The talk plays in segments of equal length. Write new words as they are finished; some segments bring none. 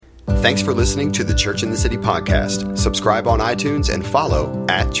Thanks for listening to the Church in the City podcast. Subscribe on iTunes and follow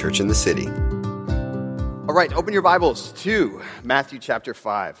at Church in the City. All right, open your Bibles to Matthew chapter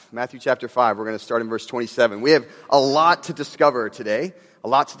 5. Matthew chapter 5, we're going to start in verse 27. We have a lot to discover today.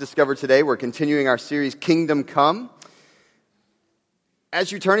 We're continuing our series, Kingdom Come.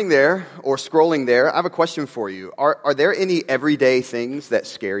 As you're turning there or scrolling there, I have a question for you. Are there any everyday things that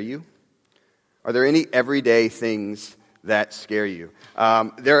scare you? Are there any everyday things that scare you?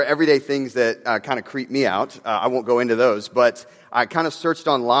 There are everyday things that kind of creep me out. I won't go into those, but I kind of searched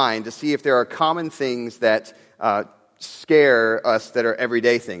online to see if there are common things that scare us that are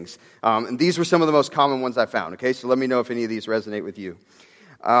everyday things. And these were some of the most common ones I found, okay? So let me know if any of these resonate with you.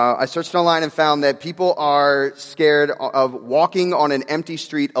 I searched online and found that people are scared of walking on an empty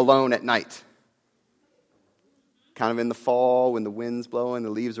street alone at night. Kind of in the fall when the wind's blowing, the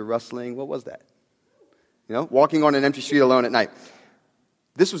leaves are rustling. What was that? You know, walking on an empty street alone at night.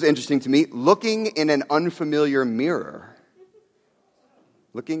 This was interesting to me. Looking in an unfamiliar mirror.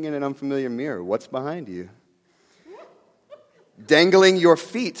 Looking in an unfamiliar mirror. What's behind you? Dangling your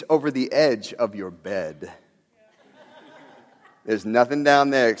feet over the edge of your bed. There's nothing down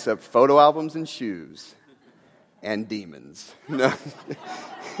there except photo albums and shoes. And demons. No.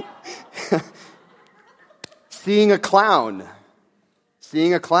 Seeing a clown.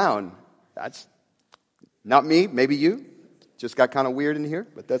 That's not me, maybe you. Just got kind of weird in here,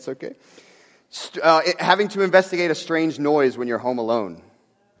 but that's okay. Having to investigate a strange noise when you're home alone.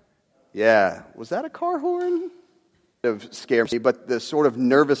 Yeah, was that a car horn? It scares me, but the sort of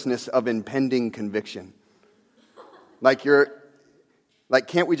nervousness of impending conviction. Like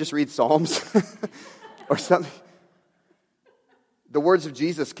can't we just read Psalms or something? The words of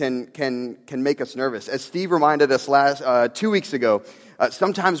Jesus can make us nervous. As Steve reminded us 2 weeks ago,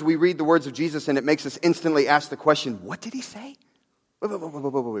 sometimes we read the words of Jesus and it makes us instantly ask the question, what did he say? Wait,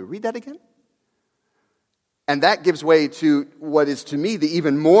 read that again? And that gives way to what is to me the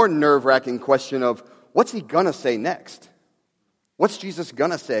even more nerve-wracking question of, what's he gonna say next? What's Jesus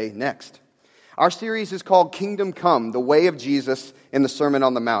gonna say next? Our series is called Kingdom Come, the way of Jesus in the Sermon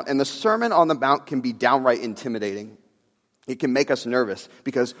on the Mount. And the Sermon on the Mount can be downright intimidating. It can make us nervous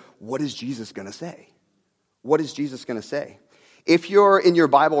because what is Jesus going to say? What is Jesus going to say? If you're in your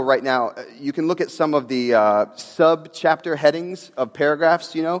Bible right now, you can look at some of the sub-chapter headings of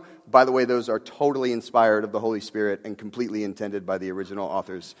paragraphs, you know. By the way, those are totally inspired of the Holy Spirit and completely intended by the original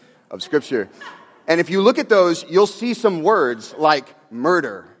authors of Scripture. And if you look at those, you'll see some words like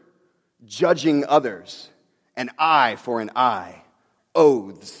murder, judging others, an eye for an eye,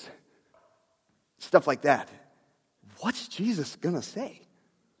 oaths, stuff like that. What's Jesus going to say?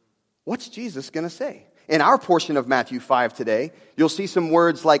 What's Jesus going to say? In our portion of Matthew 5 today, you'll see some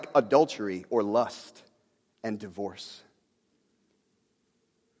words like adultery or lust and divorce.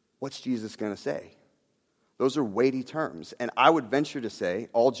 What's Jesus going to say? Those are weighty terms. And I would venture to say,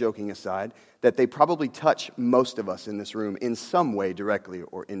 all joking aside, that they probably touch most of us in this room in some way, directly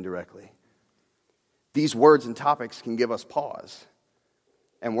or indirectly. These words and topics can give us pause.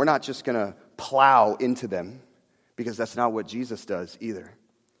 And we're not just going to plow into them, because that's not what Jesus does either.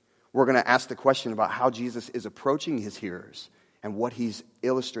 We're going to ask the question about how Jesus is approaching his hearers and what he's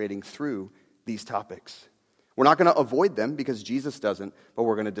illustrating through these topics. We're not going to avoid them because Jesus doesn't, but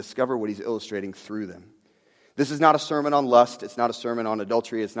we're going to discover what he's illustrating through them. This is not a sermon on lust. It's not a sermon on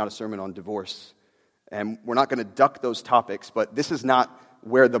adultery. It's not a sermon on divorce. And we're not going to duck those topics, but this is not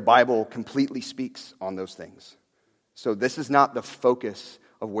where the Bible completely speaks on those things. So this is not the focus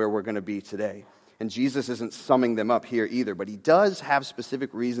of where we're going to be today. And Jesus isn't summing them up here either, but he does have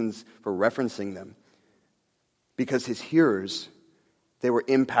specific reasons for referencing them because his hearers, they were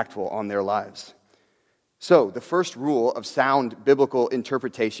impactful on their lives. So the first rule of sound biblical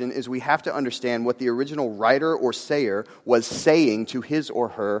interpretation is we have to understand what the original writer or sayer was saying to his or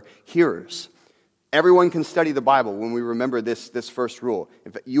her hearers. Everyone can study the Bible when we remember this first rule.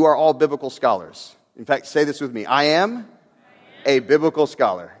 In fact, you are all biblical scholars. In fact, say this with me. I am a biblical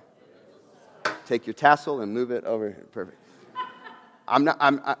scholar. Take your tassel and move it over. Perfect.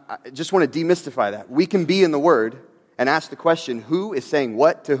 I just want to demystify that. We can be in the Word and ask the question, who is saying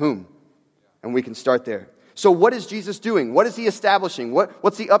what to whom? And we can start there. So what is Jesus doing? What is he establishing?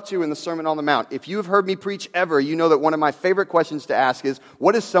 What's he up to in the Sermon on the Mount? If you have heard me preach ever, you know that one of my favorite questions to ask is,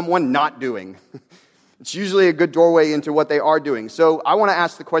 what is someone not doing? It's usually a good doorway into what they are doing. So I want to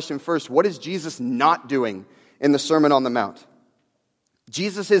ask the question first, what is Jesus not doing in the Sermon on the Mount?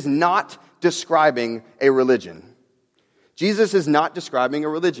 Jesus is not describing a religion. Jesus is not describing a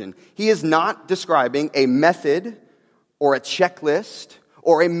religion. He is not describing a method or a checklist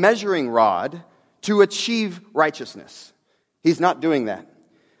or a measuring rod to achieve righteousness. He's not doing that.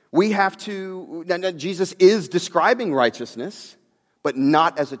 We have to, now, Jesus is describing righteousness, but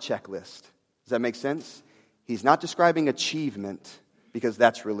not as a checklist. Does that make sense? He's not describing achievement, because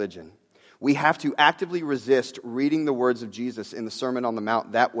that's religion. We have to actively resist reading the words of Jesus in the Sermon on the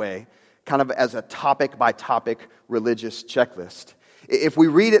Mount that way, kind of as a topic-by-topic religious checklist. If we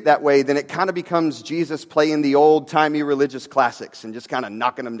read it that way, then it kind of becomes Jesus playing the old-timey religious classics and just kind of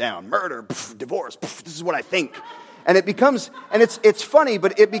knocking them down. Murder, divorce, this is what I think. And it becomes, and it's funny,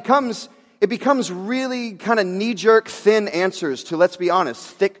 but it becomes really kind of knee-jerk, thin answers to, let's be honest,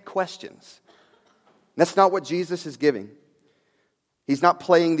 thick questions. That's not what Jesus is giving. He's not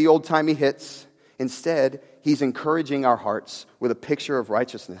playing the old-timey hits. Instead, he's encouraging our hearts with a picture of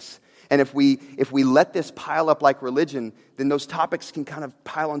righteousness. And if we let this pile up like religion, then those topics can kind of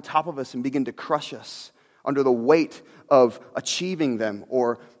pile on top of us and begin to crush us under the weight of achieving them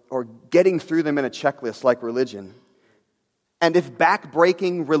or getting through them in a checklist like religion. And if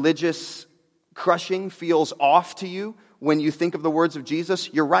back-breaking religious crushing feels off to you when you think of the words of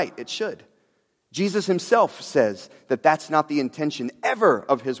Jesus, you're right, it should. Jesus himself says that that's not the intention ever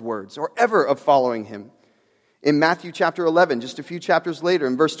of his words or ever of following him. In Matthew chapter 11, just a few chapters later,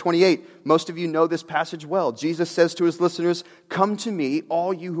 in verse 28, most of you know this passage well. Jesus says to his listeners, "Come to me,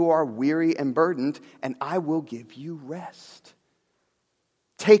 all you who are weary and burdened, and I will give you rest.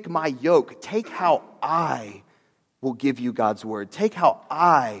 Take my yoke. Take how I will give you God's word. Take how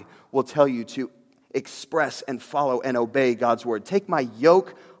I will tell you to express and follow and obey God's word. Take my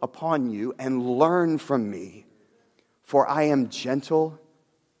yoke upon you and learn from me. For I am gentle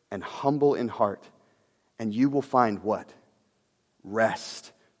and humble in heart, and you will find" what?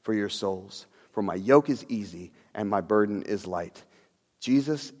 Rest for your souls. For my yoke is easy and my burden is light.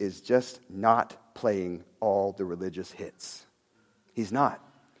 Jesus is just not playing all the religious hits. He's not.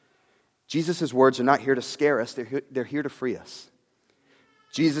 Jesus' words are not here to scare us. They're here to free us.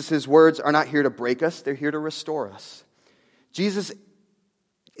 Jesus' words are not here to break us. They're here to restore us.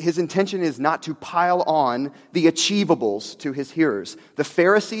 His intention is not to pile on the achievables to his hearers. The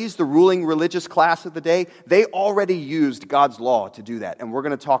Pharisees, the ruling religious class of the day, they already used God's law to do that. And we're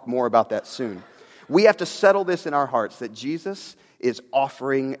going to talk more about that soon. We have to settle this in our hearts that Jesus is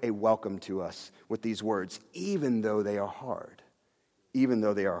offering a welcome to us with these words, even though they are hard. Even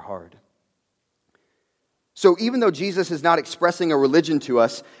though they are hard. So even though Jesus is not expressing a religion to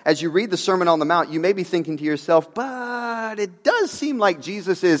us, as you read the Sermon on the Mount, you may be thinking to yourself, but it does seem like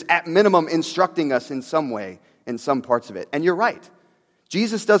Jesus is at minimum instructing us in some way, in some parts of it. And you're right.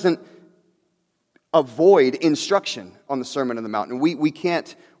 Jesus doesn't avoid instruction on the Sermon on the Mount. And we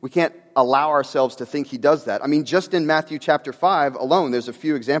can't allow ourselves to think he does that. I mean, just in Matthew chapter 5 alone, there's a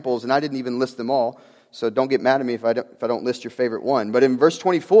few examples, and I didn't even list them all. So don't get mad at me if I don't list your favorite one. But in verse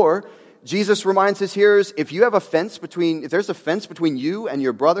 24, Jesus reminds his hearers, if there's a fence between you and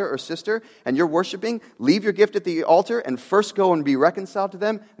your brother or sister and you're worshiping, leave your gift at the altar and first go and be reconciled to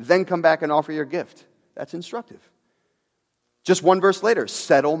them, then come back and offer your gift. That's instructive. Just one verse later,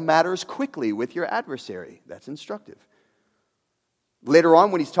 settle matters quickly with your adversary. That's instructive. Later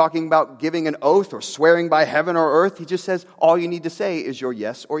on, when he's talking about giving an oath or swearing by heaven or earth, he just says, all you need to say is your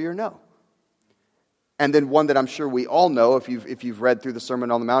yes or your no. And then one that I'm sure we all know, if you've read through the Sermon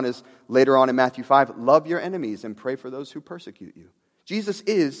on the Mount, is later on in Matthew 5, love your enemies and pray for those who persecute you. Jesus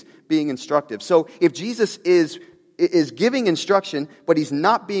is being instructive. So if Jesus is giving instruction, but he's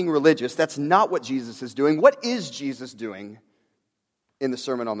not being religious, that's not what Jesus is doing. What is Jesus doing in the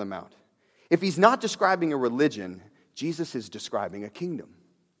Sermon on the Mount? If he's not describing a religion, Jesus is describing a kingdom.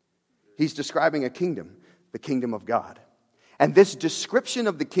 He's describing a kingdom, the kingdom of God. And this description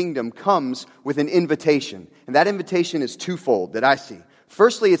of the kingdom comes with an invitation. And that invitation is twofold that I see.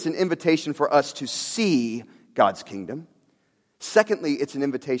 Firstly, it's an invitation for us to see God's kingdom. Secondly, it's an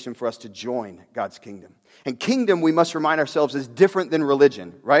invitation for us to join God's kingdom. And kingdom, we must remind ourselves, is different than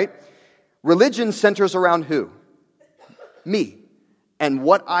religion, right? Religion centers around who? Me. And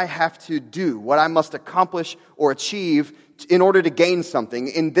what I have to do, what I must accomplish or achieve in order to gain something,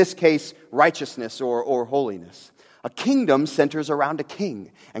 in this case, righteousness or holiness. A kingdom centers around a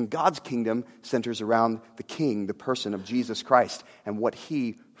king, and God's kingdom centers around the king, the person of Jesus Christ, and what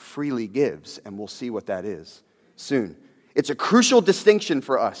he freely gives, and we'll see what that is soon. It's a crucial distinction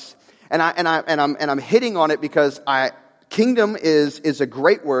for us, and I'm hitting on it because kingdom is a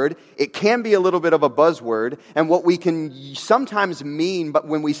great word. It can be a little bit of a buzzword, and what we can sometimes mean, but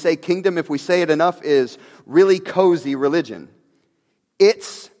when we say kingdom, if we say it enough, is really cozy religion.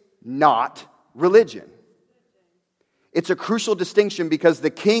 It's not religion. It's a crucial distinction because the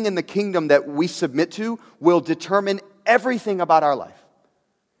king and the kingdom that we submit to will determine everything about our life.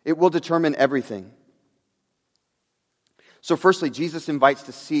 It will determine everything. So firstly, Jesus invites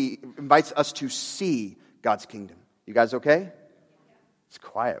us to see God's kingdom. You guys okay? It's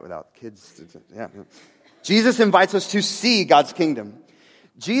quiet without kids. Yeah. Jesus invites us to see God's kingdom.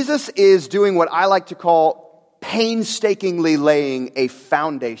 Jesus is doing what I like to call painstakingly laying a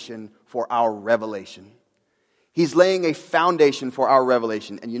foundation for our revelation. He's laying a foundation for our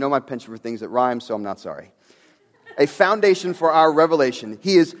revelation. And you know my penchant for things that rhyme, so I'm not sorry. A foundation for our revelation.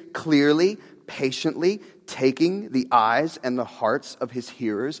 He is clearly, patiently taking the eyes and the hearts of his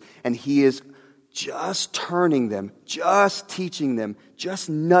hearers, and he is just turning them, just teaching them, just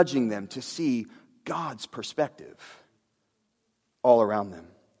nudging them to see God's perspective all around them.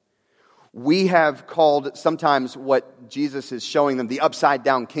 We have called sometimes what Jesus is showing them the upside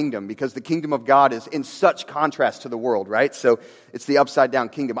down kingdom, because the kingdom of God is in such contrast to the world, right? So it's the upside down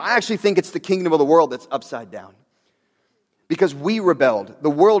kingdom. I actually think it's the kingdom of the world that's upside down, because we rebelled. The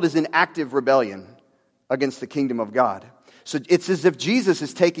world is in active rebellion against the kingdom of God. So it's as if Jesus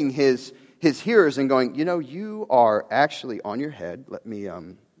is taking his hearers and going, you know, you are actually on your head. Let me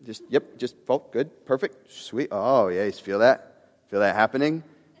just fall. Good, perfect, sweet. Oh, yeah, you feel that? Feel that happening?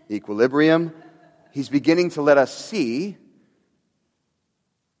 Equilibrium. He's beginning to let us see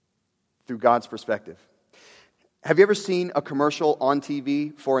through God's perspective. Have you ever seen a commercial on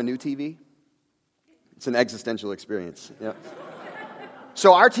TV for a new TV? It's an existential experience. Yeah.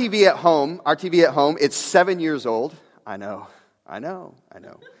 So our TV at home, it's 7 years old. I know.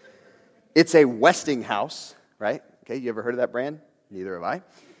 It's a Westinghouse, right? Okay, you ever heard of that brand? Neither have I.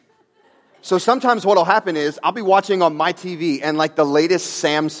 So sometimes what will happen is I'll be watching on my TV and like the latest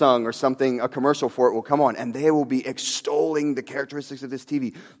Samsung or something, a commercial for it will come on, and they will be extolling the characteristics of this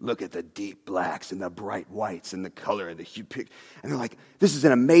TV. Look at the deep blacks and the bright whites and the color and the hue. And they're like, this is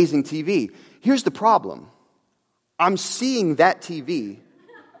an amazing TV. Here's the problem. I'm seeing that TV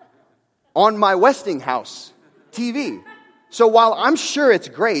on my Westinghouse TV. So while I'm sure it's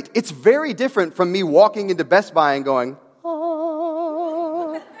great, it's very different from me walking into Best Buy and going,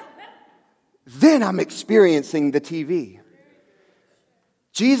 then I'm experiencing the TV.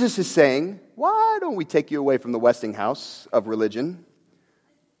 Jesus is saying, why don't we take you away from the Westinghouse of religion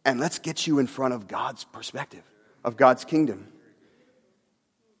and let's get you in front of God's perspective, of God's kingdom.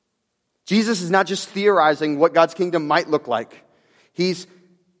 Jesus is not just theorizing what God's kingdom might look like. He's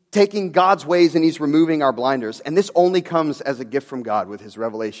taking God's ways and he's removing our blinders. And this only comes as a gift from God with his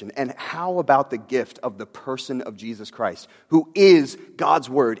revelation. And how about the gift of the person of Jesus Christ, who is God's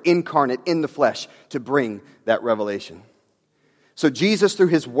word incarnate in the flesh to bring that revelation? So Jesus, through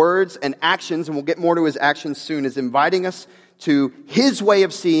his words and actions, and we'll get more to his actions soon, is inviting us to his way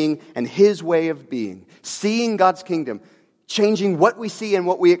of seeing and his way of being. Seeing God's kingdom, changing what we see and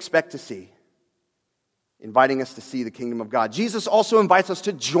what we expect to see. Inviting us to see the kingdom of God. Jesus also invites us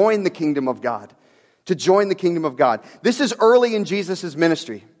to join the kingdom of God. To join the kingdom of God. This is early in Jesus'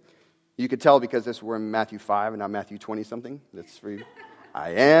 ministry. You could tell because we're in Matthew 5 and not Matthew 20-something. That's for you.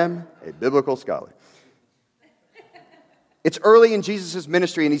 I am a biblical scholar. It's early in Jesus'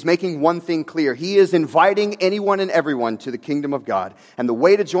 ministry, and he's making one thing clear. He is inviting anyone and everyone to the kingdom of God. And the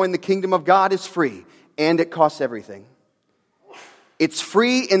way to join the kingdom of God is free, and it costs everything. It's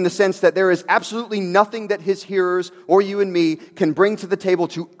free in the sense that there is absolutely nothing that his hearers or you and me can bring to the table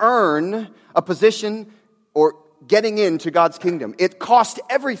to earn a position or getting into God's kingdom. It costs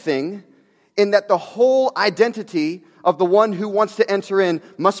everything in that the whole identity of the one who wants to enter in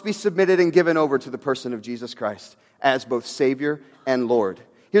must be submitted and given over to the person of Jesus Christ as both Savior and Lord.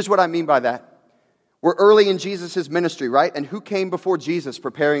 Here's what I mean by that. We're early in Jesus' ministry, right? And who came before Jesus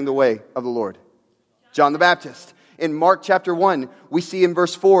preparing the way of the Lord? John the Baptist. In Mark chapter 1, we see in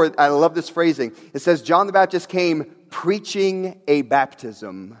verse 4, I love this phrasing. It says, John the Baptist came preaching a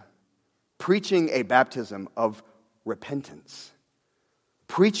baptism of repentance.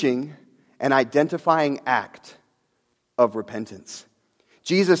 Preaching an identifying act of repentance.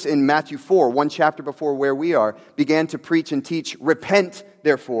 Jesus in Matthew 4, one chapter before where we are, began to preach and teach, repent,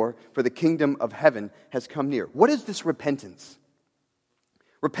 therefore, for the kingdom of heaven has come near. What is this repentance?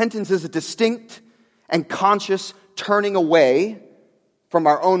 Repentance is a distinct and conscious turning away from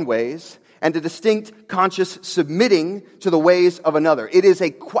our own ways and a distinct conscious submitting to the ways of another. It is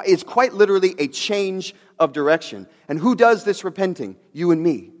quite literally a change of direction. And who does this repenting? You and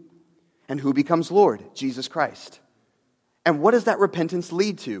me. And who becomes Lord? Jesus Christ. And what does that repentance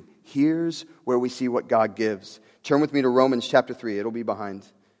lead to? Here's where we see what God gives. Turn with me to Romans chapter 3. It'll be behind.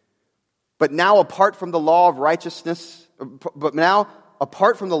 But now apart from the law, the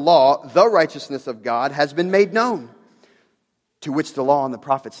righteousness of God has been made known, to which the law and the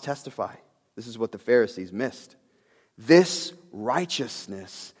prophets testify. This is what the Pharisees missed. This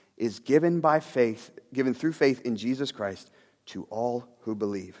righteousness is given by faith given through faith in Jesus Christ to all who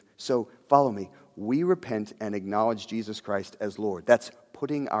believe. So follow me. We repent and acknowledge Jesus Christ as Lord. That's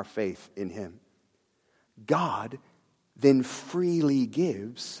putting our faith in him. God then freely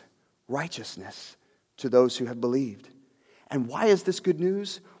gives righteousness to those who have believed. And why is this good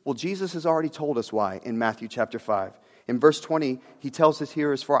news? Well, Jesus has already told us why in Matthew chapter 5. In verse 20, he tells us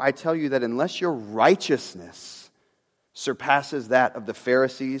here, "For I tell you that unless your righteousness surpasses that of the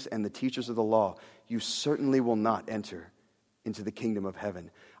Pharisees and the teachers of the law, you certainly will not enter into the kingdom of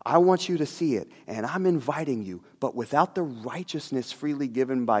heaven." I want you to see it, and I'm inviting you, but without the righteousness freely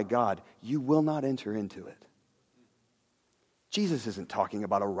given by God, you will not enter into it. Jesus isn't talking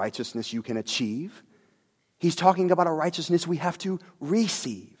about a righteousness you can achieve. He's talking about a righteousness we have to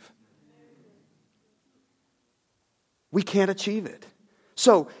receive. We can't achieve it.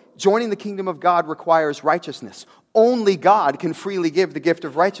 So, joining the kingdom of God requires righteousness. Only God can freely give the gift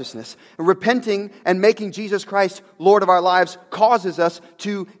of righteousness. And repenting and making Jesus Christ Lord of our lives causes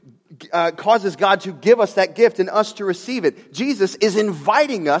God to give us that gift and us to receive it. Jesus is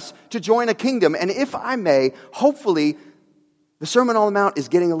inviting us to join a kingdom. And if I may, hopefully, the Sermon on the Mount is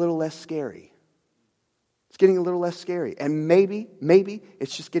getting a little less scary. It's getting a little less scary. And maybe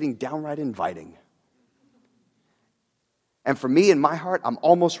it's just getting downright inviting. And for me, in my heart, I'm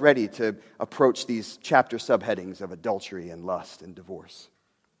almost ready to approach these chapter subheadings of adultery and lust and divorce.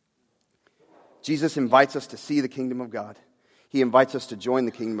 Jesus invites us to see the kingdom of God. He invites us to join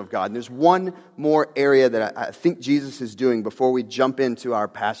the kingdom of God. And there's one more area that I think Jesus is doing before we jump into our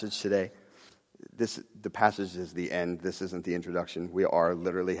passage today. The passage is the end. This isn't the introduction. We are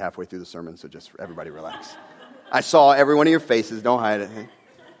literally halfway through the sermon, so just everybody relax. I saw every one of your faces. Don't hide it.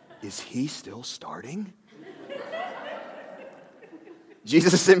 Is he still starting?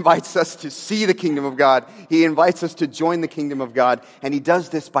 Jesus invites us to see the kingdom of God. He invites us to join the kingdom of God. And he does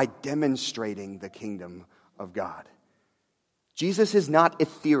this by demonstrating the kingdom of God. Jesus is not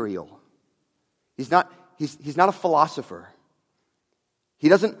ethereal. He's not a philosopher. He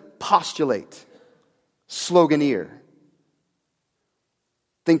doesn't postulate, sloganeer.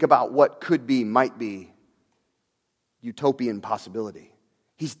 Think about what could be, might be, utopian possibility.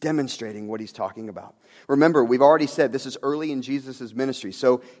 He's demonstrating what he's talking about. Remember, we've already said this is early in Jesus' ministry.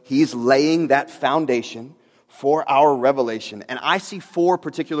 So he's laying that foundation for our revelation. And I see 4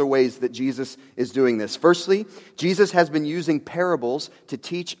 particular ways that Jesus is doing this. Firstly, Jesus has been using parables to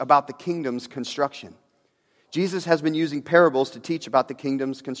teach about the kingdom's construction. Jesus has been using parables to teach about the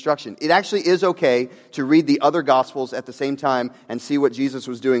kingdom's construction. It actually is okay to read the other Gospels at the same time and see what Jesus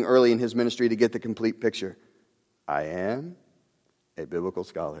was doing early in his ministry to get the complete picture. I am a biblical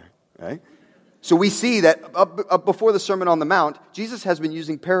scholar, right? So we see that up before the Sermon on the Mount, Jesus has been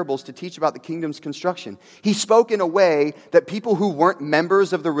using parables to teach about the kingdom's construction. He spoke in a way that people who weren't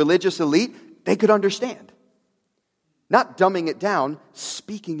members of the religious elite, they could understand. Not dumbing it down,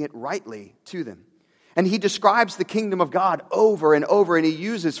 speaking it rightly to them. And he describes the kingdom of God over and over, and he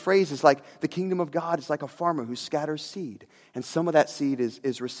uses phrases like, the kingdom of God is like a farmer who scatters seed. And some of that seed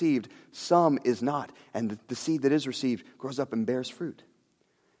is received, some is not. And the seed that is received grows up and bears fruit.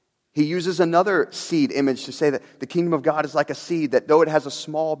 He uses another seed image to say that the kingdom of God is like a seed that, though it has a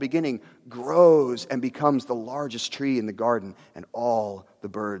small beginning, grows and becomes the largest tree in the garden, and all the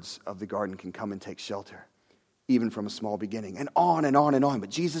birds of the garden can come and take shelter, even from a small beginning, and on and on and on. But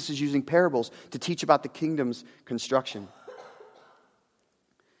Jesus is using parables to teach about the kingdom's construction.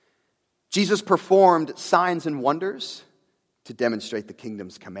 Jesus performed signs and wonders to demonstrate the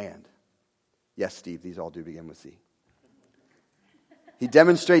kingdom's command. Yes, Steve, these all do begin with C. He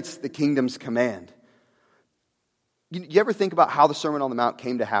demonstrates the kingdom's command. You ever think about how the Sermon on the Mount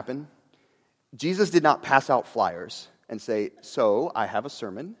came to happen? Jesus did not pass out flyers and say, so I have a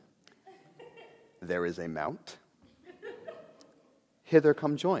sermon. There is a mount. Hither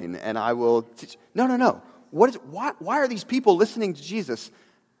come join, and I will teach. No. Why are these people listening to Jesus?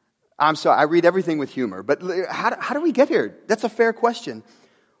 I'm sorry, I read everything with humor, but how do we get here? That's a fair question.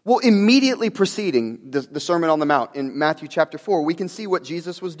 Well, immediately preceding the Sermon on the Mount in Matthew chapter 4, we can see what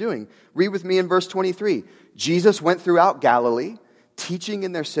Jesus was doing. Read with me in verse 23. Jesus went throughout Galilee, teaching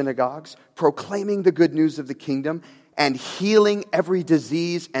in their synagogues, proclaiming the good news of the kingdom, and healing every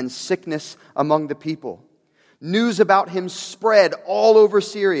disease and sickness among the people. News about him spread all over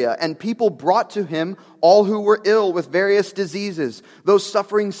Syria, and people brought to him all who were ill with various diseases, those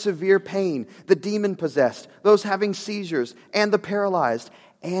suffering severe pain, the demon-possessed, those having seizures, and the paralyzed,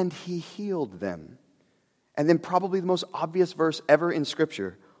 and he healed them. And then probably the most obvious verse ever in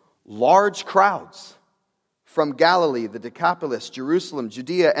Scripture, large crowds from Galilee, the Decapolis, Jerusalem,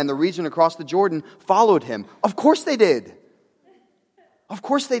 Judea, and the region across the Jordan followed him. Of course they did. Of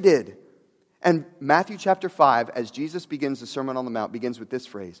course they did. And Matthew chapter 5, as Jesus begins the Sermon on the Mount, begins with this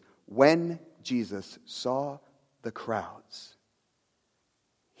phrase, when Jesus saw the crowds,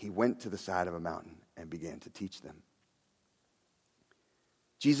 he went to the side of a mountain and began to teach them.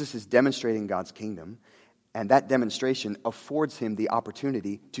 Jesus is demonstrating God's kingdom, and that demonstration affords him the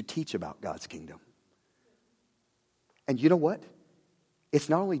opportunity to teach about God's kingdom. And you know what? It's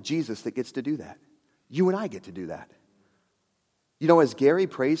not only Jesus that gets to do that. You and I get to do that. You know, as Gary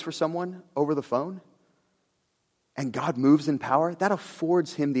prays for someone over the phone, and God moves in power, that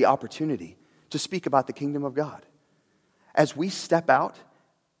affords him the opportunity to speak about the kingdom of God. As we step out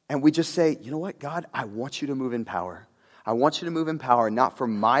and we just say, you know what, God, I want you to move in power. I want you to move in power, not for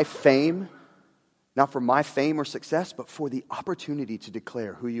my fame or success, but for the opportunity to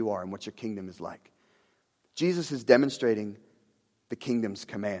declare who you are and what your kingdom is like. Jesus is demonstrating the kingdom's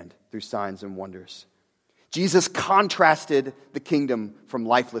command through signs and wonders. Jesus contrasted the kingdom from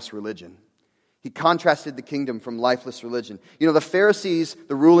lifeless religion. He contrasted the kingdom from lifeless religion. You know, the Pharisees,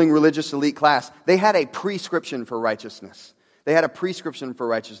 the ruling religious elite class, they had a prescription for righteousness.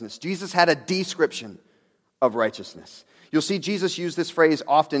 Jesus had a description of righteousness. You'll see Jesus use this phrase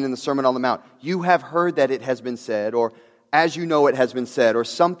often in the Sermon on the Mount. You have heard that it has been said, or as you know it has been said, or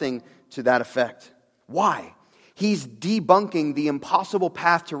something to that effect. Why? He's debunking the impossible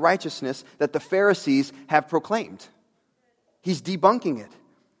path to righteousness that the Pharisees have proclaimed. He's debunking it.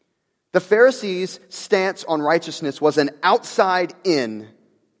 The Pharisees' stance on righteousness was an outside-in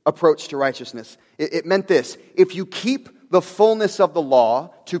approach to righteousness. It meant this: if you keep the fullness of the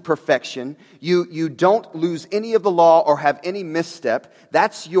law to perfection, you don't lose any of the law or have any misstep,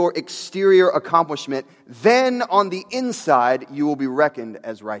 that's your exterior accomplishment, then on the inside you will be reckoned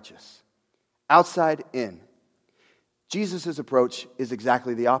as righteous. Outside in. Jesus' approach is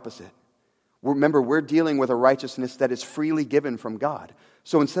exactly the opposite. Remember, we're dealing with a righteousness that is freely given from God.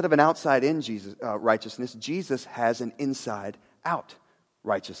 So instead of an outside-in righteousness, Jesus has an inside-out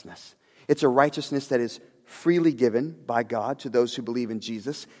righteousness. It's a righteousness that is freely given by God to those who believe in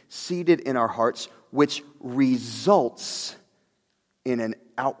Jesus, seated in our hearts, which results in an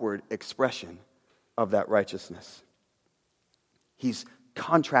outward expression of that righteousness. He's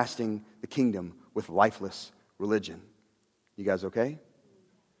contrasting the kingdom with lifeless religion. You guys okay?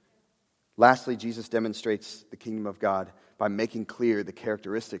 Lastly, Jesus demonstrates the kingdom of God by making clear the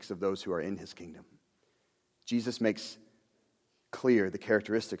characteristics of those who are in his kingdom. Jesus makes clear the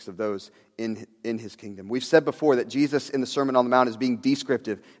characteristics of those in his kingdom. We've said before that Jesus in the Sermon on the Mount is being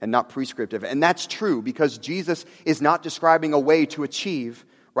descriptive and not prescriptive. And that's true because Jesus is not describing a way to achieve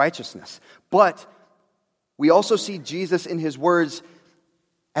righteousness. But we also see Jesus in his words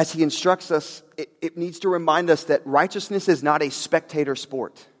as he instructs us. It needs to remind us that righteousness is not a spectator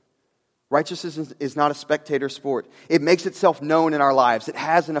sport. Righteousness is not a spectator sport. It makes itself known in our lives. It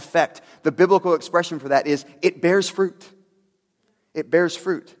has an effect. The biblical expression for that is it bears fruit. It bears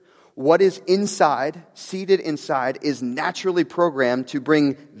fruit. What is inside, seated inside, is naturally programmed to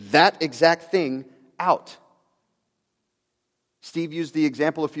bring that exact thing out. Steve used the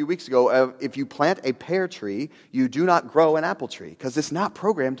example a few weeks ago of if you plant a pear tree, you do not grow an apple tree because it's not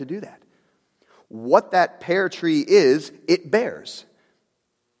programmed to do that. What that pear tree is, it bears.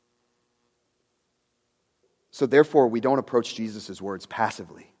 So therefore, we don't approach Jesus' words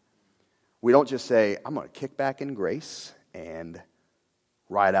passively. We don't just say, I'm going to kick back in grace and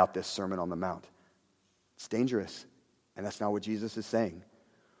ride out this Sermon on the Mount. It's dangerous, and that's not what Jesus is saying.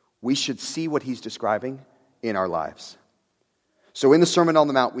 We should see what he's describing in our lives. So in the Sermon on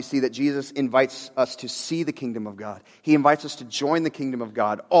the Mount, we see that Jesus invites us to see the kingdom of God. He invites us to join the kingdom of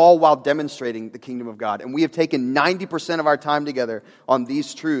God, all while demonstrating the kingdom of God. And we have taken 90% of our time together on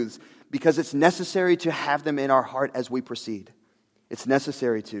these truths because it's necessary to have them in our heart as we proceed. It's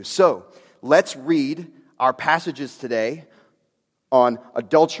necessary to. So let's read our passages today on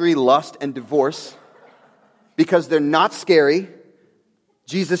adultery, lust, and divorce because they're not scary.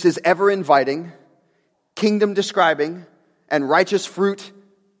 Jesus is ever inviting, kingdom describing, and righteous fruit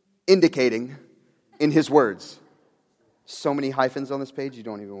indicating in his words. So many hyphens on this page, you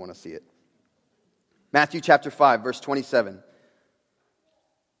don't even want to see it. Matthew chapter 5, verse 27.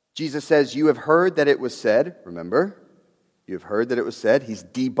 Jesus says, you have heard that it was said, remember, you have heard that it was said, he's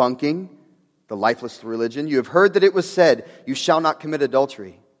debunking the lifeless religion. You have heard that it was said, you shall not commit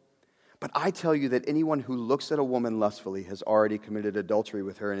adultery. But I tell you that anyone who looks at a woman lustfully has already committed adultery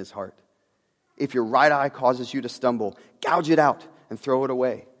with her in his heart. If your right eye causes you to stumble, gouge it out and throw it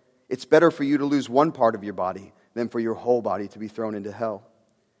away. It's better for you to lose one part of your body than for your whole body to be thrown into hell.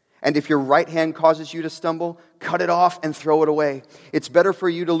 And if your right hand causes you to stumble, cut it off and throw it away. It's better for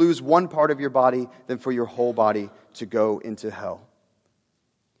you to lose one part of your body than for your whole body to go into hell.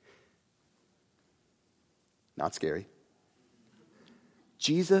 Not scary.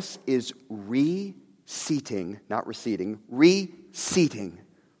 Jesus is reseating, not receding, reseating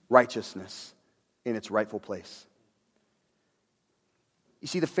righteousness in its rightful place. You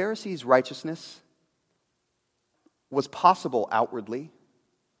see, the Pharisees' righteousness was possible outwardly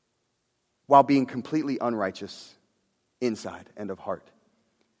while being completely unrighteous inside and of heart.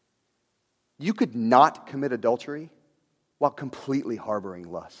 You could not commit adultery while completely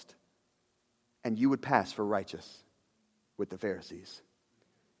harboring lust, and you would pass for righteous with the Pharisees.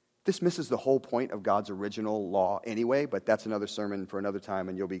 This misses the whole point of God's original law anyway, but that's another sermon for another time,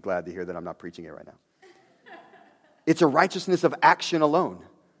 and you'll be glad to hear that I'm not preaching it right now. It's a righteousness of action alone.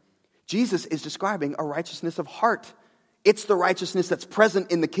 Jesus is describing a righteousness of heart. It's the righteousness that's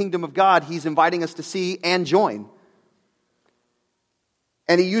present in the kingdom of God he's inviting us to see and join.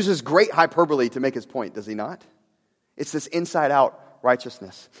 And he uses great hyperbole to make his point, does he not? It's this inside-out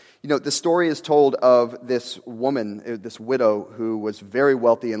righteousness. You know, the story is told of this woman, this widow, who was very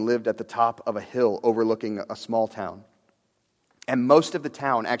wealthy and lived at the top of a hill overlooking a small town. And most of the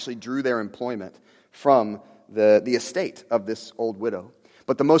town actually drew their employment from the estate of this old widow.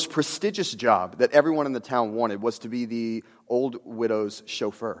 But the most prestigious job that everyone in the town wanted was to be the old widow's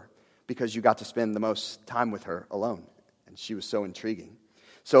chauffeur, because you got to spend the most time with her alone, and she was so intriguing.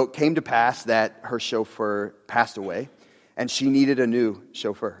 So it came to pass that her chauffeur passed away, and she needed a new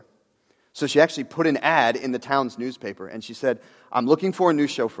chauffeur. So she actually put an ad in the town's newspaper, and she said, "I'm looking for a new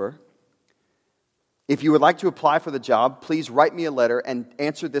chauffeur. If you would like to apply for the job, please write me a letter and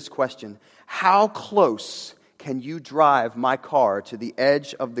answer this question. How close can you drive my car to the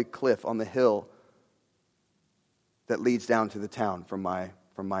edge of the cliff on the hill that leads down to the town from my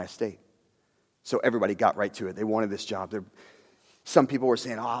estate?" So everybody got right to it. They wanted this job. Some people were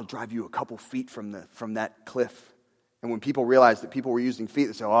saying, "Oh, I'll drive you a couple feet from that cliff." And when people realized that people were using feet,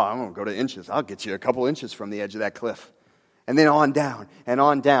 they said, "Oh, I'm going to go to inches. I'll get you a couple inches from the edge of that cliff." And then on down, and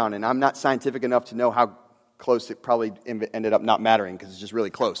on down. And I'm not scientific enough to know how close it probably ended up not mattering, because it's just really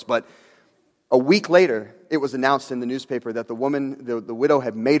close. But a week later, it was announced in the newspaper that the woman, the widow,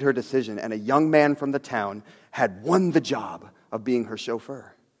 had made her decision, and a young man from the town had won the job of being her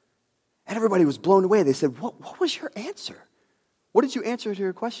chauffeur. And everybody was blown away. They said, what was your answer? What did you answer to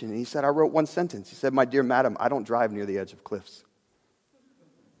your question? And he said, "I wrote one sentence." He said, "My dear madam, I don't drive near the edge of cliffs."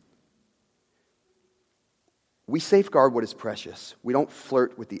 We safeguard what is precious. We don't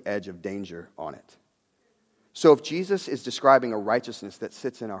flirt with the edge of danger on it. So if Jesus is describing a righteousness that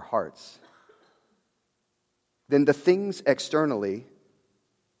sits in our hearts, then the things externally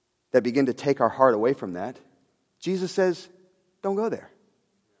that begin to take our heart away from that, Jesus says, don't go there.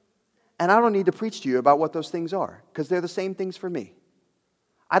 And I don't need to preach to you about what those things are, because they're the same things for me.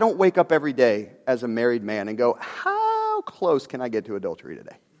 I don't wake up every day as a married man and go, "How close can I get to adultery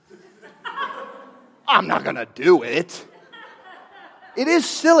today?" I'm not going to do it. It is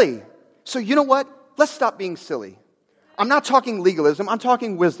silly. So you know what? Let's stop being silly. I'm not talking legalism. I'm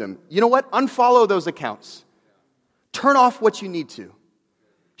talking wisdom. You know what? Unfollow those accounts. Turn off what you need to.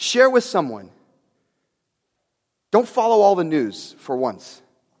 Share with someone. Don't follow all the news for once.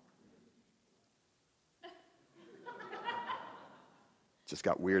 Just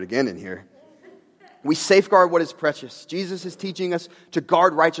got weird again in here. We safeguard what is precious. Jesus is teaching us to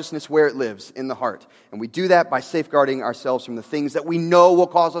guard righteousness where it lives, in the heart. And we do that by safeguarding ourselves from the things that we know will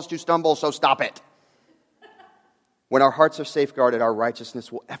cause us to stumble, so stop it. When our hearts are safeguarded, our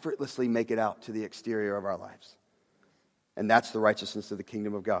righteousness will effortlessly make it out to the exterior of our lives. And that's the righteousness of the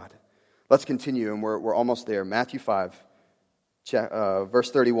kingdom of God. Let's continue, and we're almost there. Matthew 5,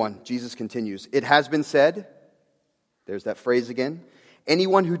 verse 31. Jesus continues, "It has been said," there's that phrase again,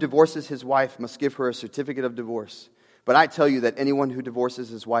 "anyone who divorces his wife must give her a certificate of divorce. But I tell you that anyone who divorces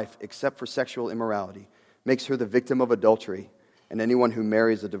his wife, except for sexual immorality, makes her the victim of adultery, and anyone who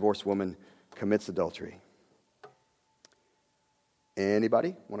marries a divorced woman commits adultery."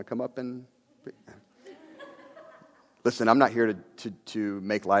 Anybody want to come up and... Listen, I'm not here to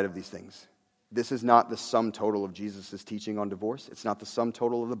make light of these things. This is not the sum total of Jesus' teaching on divorce. It's not the sum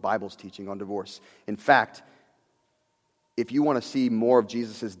total of the Bible's teaching on divorce. In fact, if you want to see more of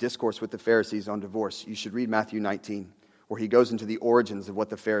Jesus' discourse with the Pharisees on divorce, you should read Matthew 19, where he goes into the origins of what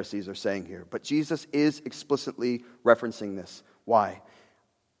the Pharisees are saying here. But Jesus is explicitly referencing this. Why?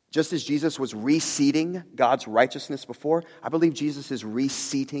 Just as Jesus was reseating God's righteousness before, I believe Jesus is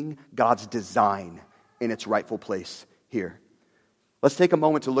reseating God's design in its rightful place here. Let's take a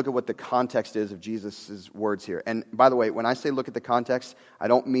moment to look at what the context is of Jesus' words here. And by the way, when I say look at the context, I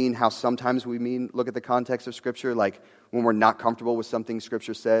don't mean how sometimes we mean look at the context of Scripture, like when we're not comfortable with something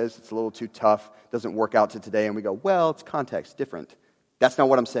Scripture says, it's a little too tough, doesn't work out to today, and we go, well, it's context, different. That's not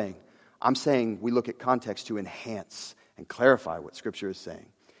what I'm saying. I'm saying we look at context to enhance and clarify what Scripture is saying.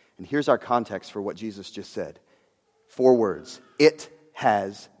 And here's our context for what Jesus just said. 4 words. It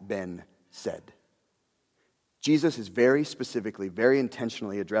has been said. Jesus is very specifically, very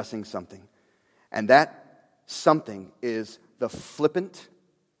intentionally addressing something. And that something is the flippant,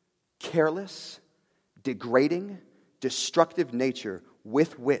 careless, degrading, destructive nature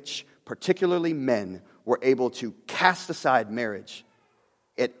with which particularly men were able to cast aside marriage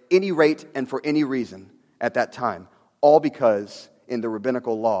at any rate and for any reason at that time, all because in the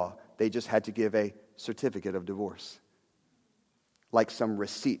rabbinical law they just had to give a certificate of divorce, like some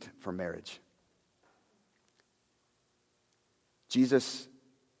receipt for marriage. Jesus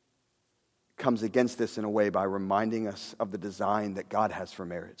comes against this in a way by reminding us of the design that God has for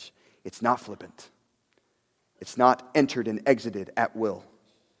marriage. It's not flippant. It's not entered and exited at will.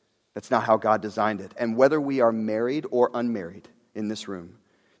 That's not how God designed it. And whether we are married or unmarried in this room,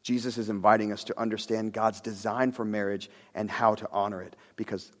 Jesus is inviting us to understand God's design for marriage and how to honor it,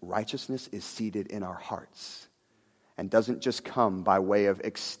 because righteousness is seated in our hearts and doesn't just come by way of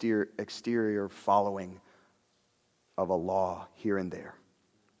exterior following of a law here and there.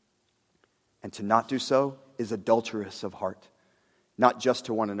 And to not do so is adulterous of heart, not just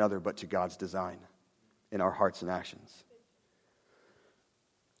to one another, but to God's design in our hearts and actions.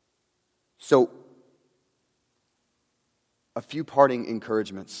 So, a few parting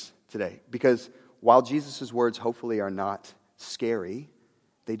encouragements today, because while Jesus' words hopefully are not scary,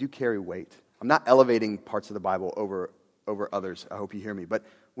 they do carry weight. I'm not elevating parts of the Bible over others. I hope you hear me. But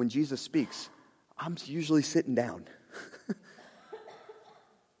when Jesus speaks, I'm usually sitting down.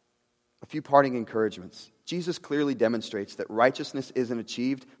 A few parting encouragements. Jesus clearly demonstrates that righteousness isn't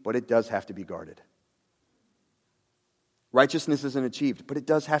achieved, but it does have to be guarded. Righteousness isn't achieved, but it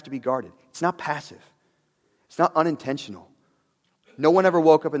does have to be guarded. It's not passive. It's not unintentional. No one ever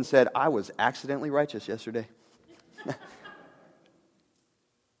woke up and said, I was accidentally righteous yesterday.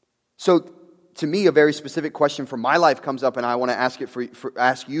 So, to me, a very specific question for my life comes up, and I want to ask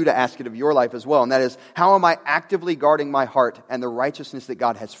you to ask it of your life as well. And that is, how am I actively guarding my heart and the righteousness that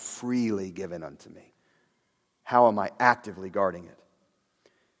God has freely given unto me? How am I actively guarding it?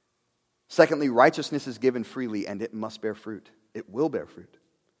 Secondly, righteousness is given freely, and it must bear fruit. It will bear fruit.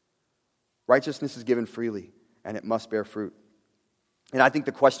 Righteousness is given freely, and it must bear fruit. And I think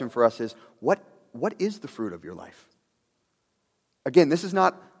the question for us is, what is the fruit of your life? Again, this is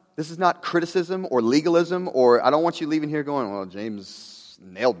not criticism or legalism, or I don't want you leaving here going, well, James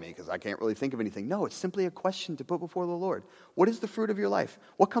nailed me because I can't really think of anything. No, it's simply a question to put before the Lord. What is the fruit of your life?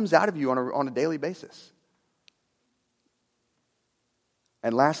 What comes out of you on a daily basis?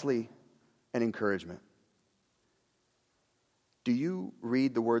 And lastly, an encouragement. Do you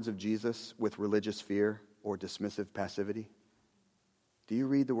read the words of Jesus with religious fear or dismissive passivity? Do you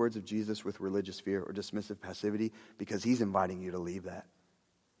read the words of Jesus with religious fear or dismissive passivity? Because he's inviting you to leave that.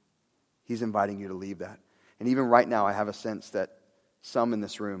 He's inviting you to leave that. And even right now, I have a sense that some in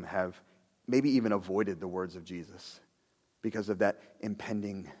this room have maybe even avoided the words of Jesus because of that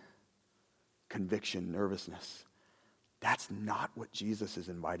impending conviction, nervousness. That's not what Jesus is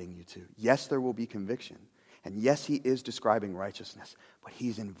inviting you to. Yes, there will be conviction. And yes, he is describing righteousness. But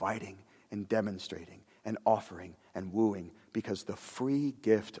he's inviting and demonstrating and offering and wooing, because the free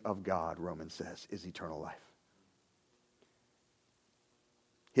gift of God, Romans says, is eternal life.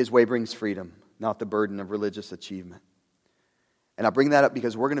 His way brings freedom, not the burden of religious achievement. And I bring that up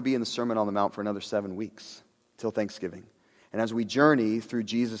because we're going to be in the Sermon on the Mount for another 7 weeks, till Thanksgiving. And as we journey through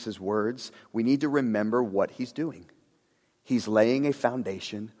Jesus' words, we need to remember what he's doing. He's laying a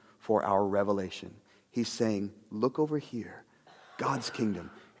foundation for our revelation. He's saying, look over here, God's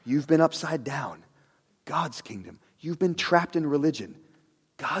kingdom. You've been upside down, God's kingdom. You've been trapped in religion,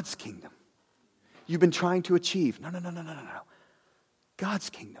 God's kingdom. You've been trying to achieve, no. God's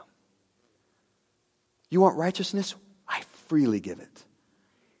kingdom. You want righteousness? I freely give it.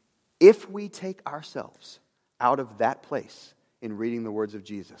 If we take ourselves out of that place in reading the words of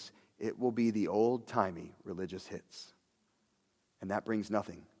Jesus, it will be the old-timey religious hits. And that brings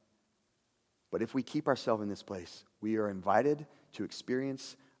nothing. But if we keep ourselves in this place, we are invited to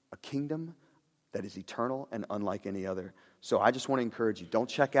experience a kingdom that is eternal and unlike any other. So I just want to encourage you, don't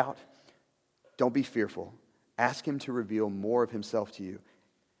check out. Don't be fearful. Ask him to reveal more of himself to you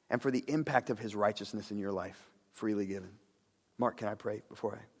and for the impact of his righteousness in your life, freely given. Mark, can I pray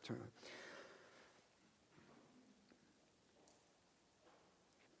before I turn?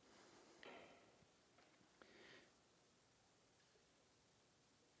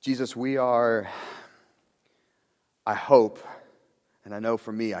 Jesus, we are, I hope, and I know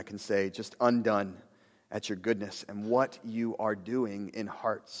for me I can say, just undone at your goodness and what you are doing in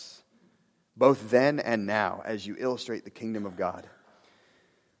hearts both then and now, as you illustrate the kingdom of God.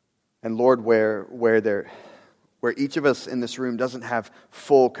 And Lord, where each of us in this room doesn't have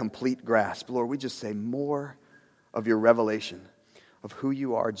full, complete grasp, Lord, we just say more of your revelation of who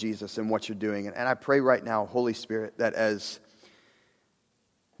you are, Jesus, and what you're doing. And I pray right now, Holy Spirit, that as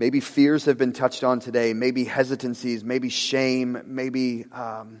maybe fears have been touched on today, maybe hesitancies, maybe shame, maybe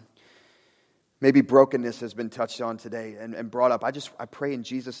brokenness has been touched on today and brought up. I pray in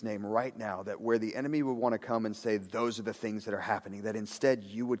Jesus' name right now that where the enemy would want to come and say, those are the things that are happening, that instead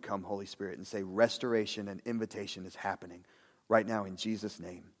you would come, Holy Spirit, and say, restoration and invitation is happening right now in Jesus'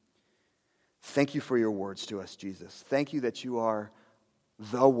 name. Thank you for your words to us, Jesus. Thank you that you are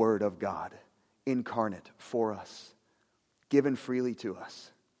the Word of God, incarnate for us, given freely to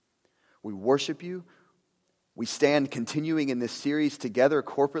us. We worship you. We stand continuing in this series together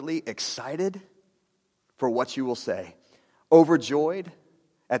corporately, excited for what you will say, overjoyed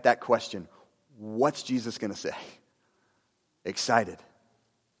at that question, what's Jesus going to say? Excited.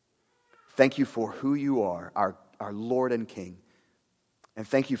 Thank you for who you are, our Lord and King. And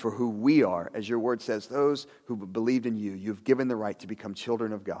thank you for who we are. As your word says, those who believed in you, you've given the right to become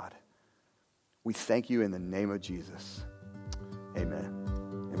children of God. We thank you in the name of Jesus. Amen.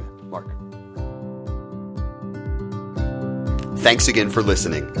 Amen. Mark. Thanks again for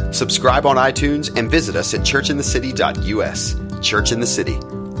listening. Subscribe on iTunes and visit us at churchinthecity.us. Church in the City.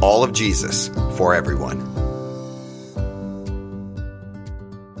 All of Jesus for everyone.